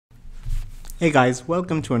Hey guys,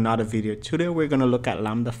 welcome to another video. Today we're going to look at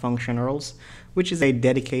Lambda function roles, which is a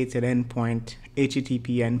dedicated endpoint,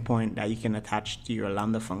 HTTP endpoint that you can attach to your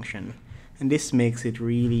Lambda function. And this makes it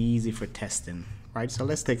really easy for testing, right? So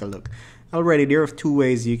let's take a look. Already there are two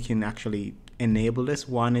ways you can actually enable this.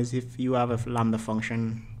 One is if you have a Lambda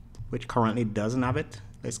function which currently doesn't have it.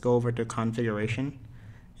 Let's go over to configuration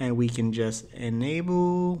and we can just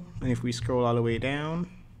enable, and if we scroll all the way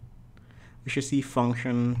down, we should see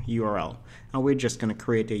function URL, and we're just going to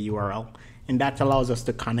create a URL, and that allows us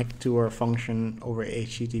to connect to our function over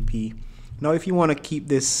HTTP. Now if you want to keep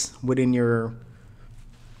this within your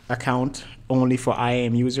account only for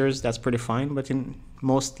IAM users, that's pretty fine, but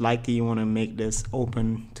most likely you want to make this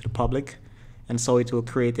open to the public, and so it will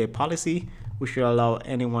create a policy which will allow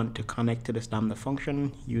anyone to connect to this Lambda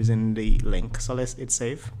function using the link. So let's hit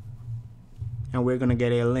save, and we're going to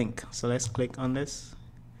get a link. So let's click on this.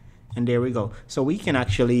 And there we go. So we can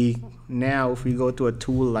actually now, if we go to a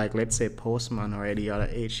tool like, let's say, Postman or any other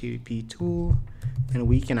HTTP tool, and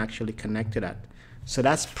we can actually connect to that. So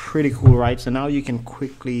that's pretty cool, right? So now you can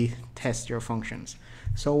quickly test your functions.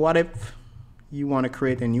 So what if you want to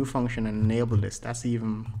create a new function and enable this? That's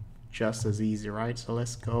even just as easy, right? So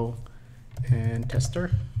let's go and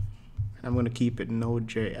tester. I'm going to keep it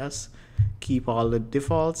Node.js, keep all the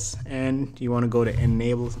defaults, and you want to go to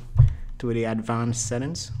enable to the advanced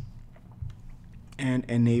settings and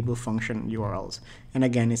enable function URLs. And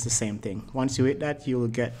again, it's the same thing. Once you hit that, you'll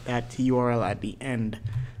get that URL at the end.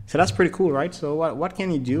 So that's pretty cool, right? So what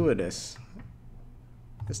can you do with this?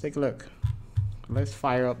 Let's take a look. Let's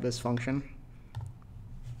fire up this function.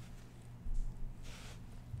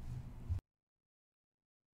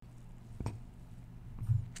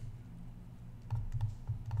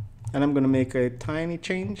 And I'm going to make a tiny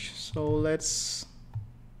change. So let's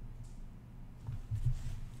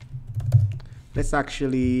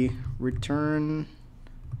actually return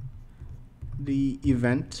the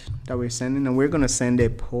event that we're sending, and we're going to send a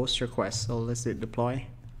post request. So let's hit deploy,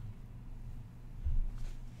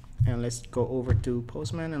 and let's go over to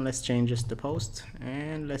Postman, and let's change this to post,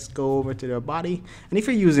 and let's go over to the body. And if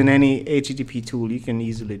you're using any HTTP tool, you can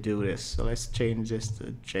easily do this. So let's change this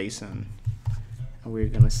to JSON, and we're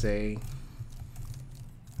going to say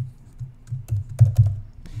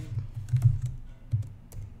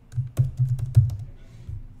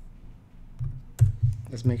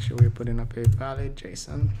let's make sure we're putting up a valid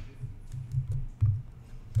JSON.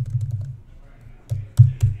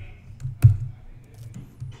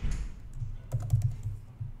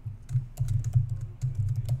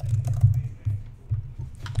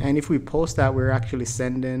 And if we post that, we're actually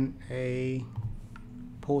sending a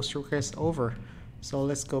post request over. So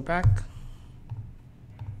let's go back.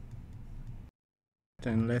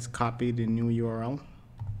 Then let's copy the new URL.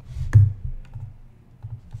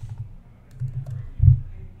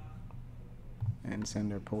 And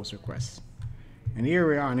send our post request. And here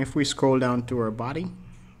we are. And if we scroll down to our body,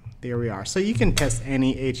 there we are. So you can test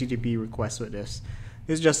any HTTP request with this.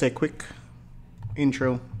 It's just a quick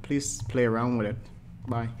intro. Please play around with it.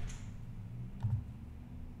 Bye.